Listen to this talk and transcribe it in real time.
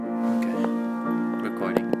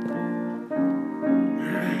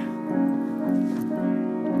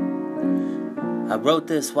I wrote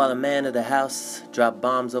this while a man of the house dropped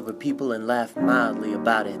bombs over people and laughed mildly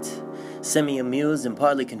about it. Semi-amused and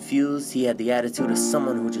partly confused, he had the attitude of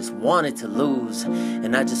someone who just wanted to lose.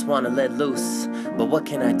 And I just want to let loose, but what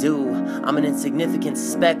can I do? I'm an insignificant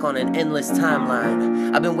speck on an endless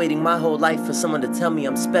timeline. I've been waiting my whole life for someone to tell me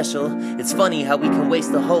I'm special. It's funny how we can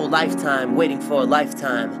waste a whole lifetime waiting for a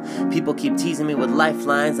lifetime. People keep teasing me with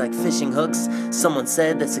lifelines like fishing hooks. Someone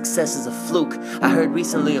said that success is a fluke. I heard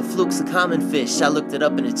recently a fluke's a common fish. I looked it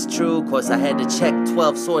up and it's true. Of course I had to check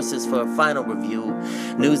 12 sources for a final review.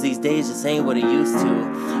 News these days just ain't what it used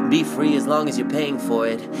to. Be free as long as you're paying for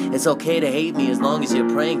it. It's okay to hate me as long as you're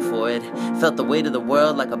praying for it. Felt the weight of the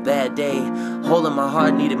world like a bad day. Hole in my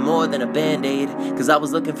heart needed more than a band-aid. Cause I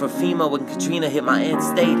was looking for FEMA when Katrina hit my aunt's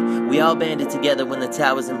state. We all banded together when the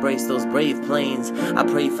towers embraced those brave planes. I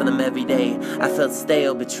prayed for them every day. I felt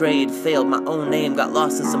stale, betrayed, failed my own name, got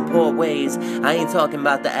lost in some poor ways. I ain't talking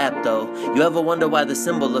about the app though. You ever wonder why the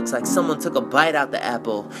symbol looks like someone took a bite out the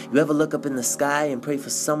apple? You ever look up in the sky and pray for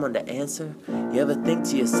someone to answer? You ever think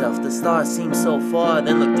to yourself, the stars seem so far,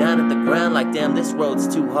 then look down at the ground like damn this road's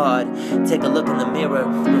too hard? Take a look in the mirror,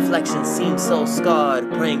 reflection seems so scarred.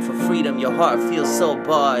 Praying for freedom, your heart feels so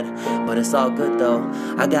barred. But it's all good though,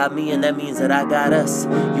 I got me and that means that I got us.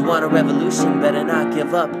 You want a revolution, better not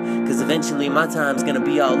give up, cause eventually my time's gonna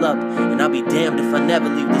be all up. And I'll be damned if I never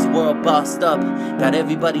leave this world bossed up. Got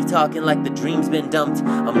everybody talking like the dream's been dumped.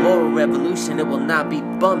 A moral revolution, it will not be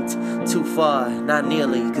bumped too far, not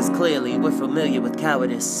nearly, cause clearly we're familiar with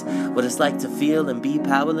cowardice, what it's like to feel and be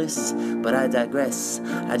powerless. But I digress,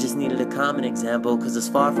 I just needed a common example, cause it's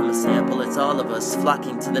far from a sample, it's all of us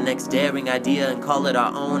flocking to the next daring idea and call it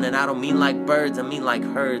our own. And I don't mean like birds, I mean like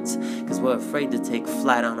herds, cause we're afraid to take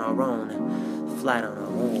flight on our own. Flight on our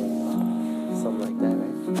own. Something like that,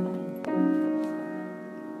 right?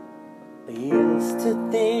 I used to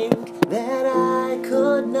think that I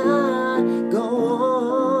could not go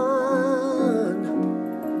on,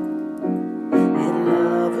 and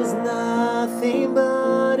love was nothing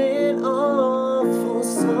but an awful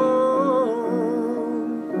song.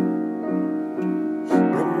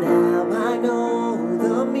 But now I know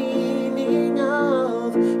the meaning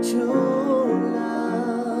of true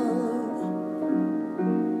love.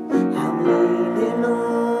 I'm leaning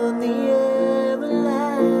on the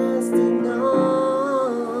everlasting arms.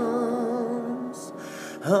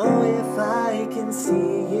 Oh, if I can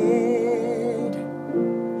see it,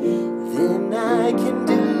 then I can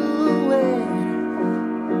do it.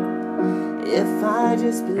 If I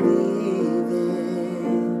just believe it,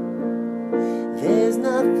 there's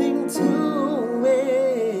nothing to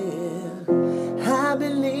it. I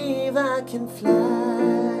believe I can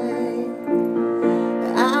fly.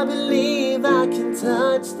 I believe I can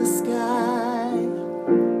touch the sky.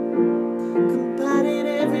 Combat it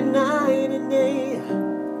every night and day.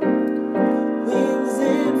 Wings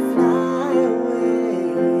and fly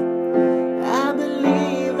away. I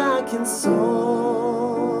believe I can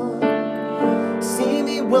soar. See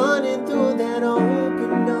me running through that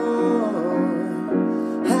open door.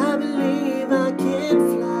 I believe I can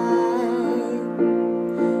fly.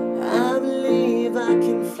 I believe I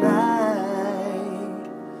can fly.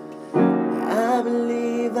 I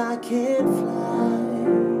believe I can fly.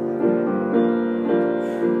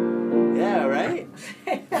 Yeah, right?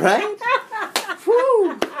 Right?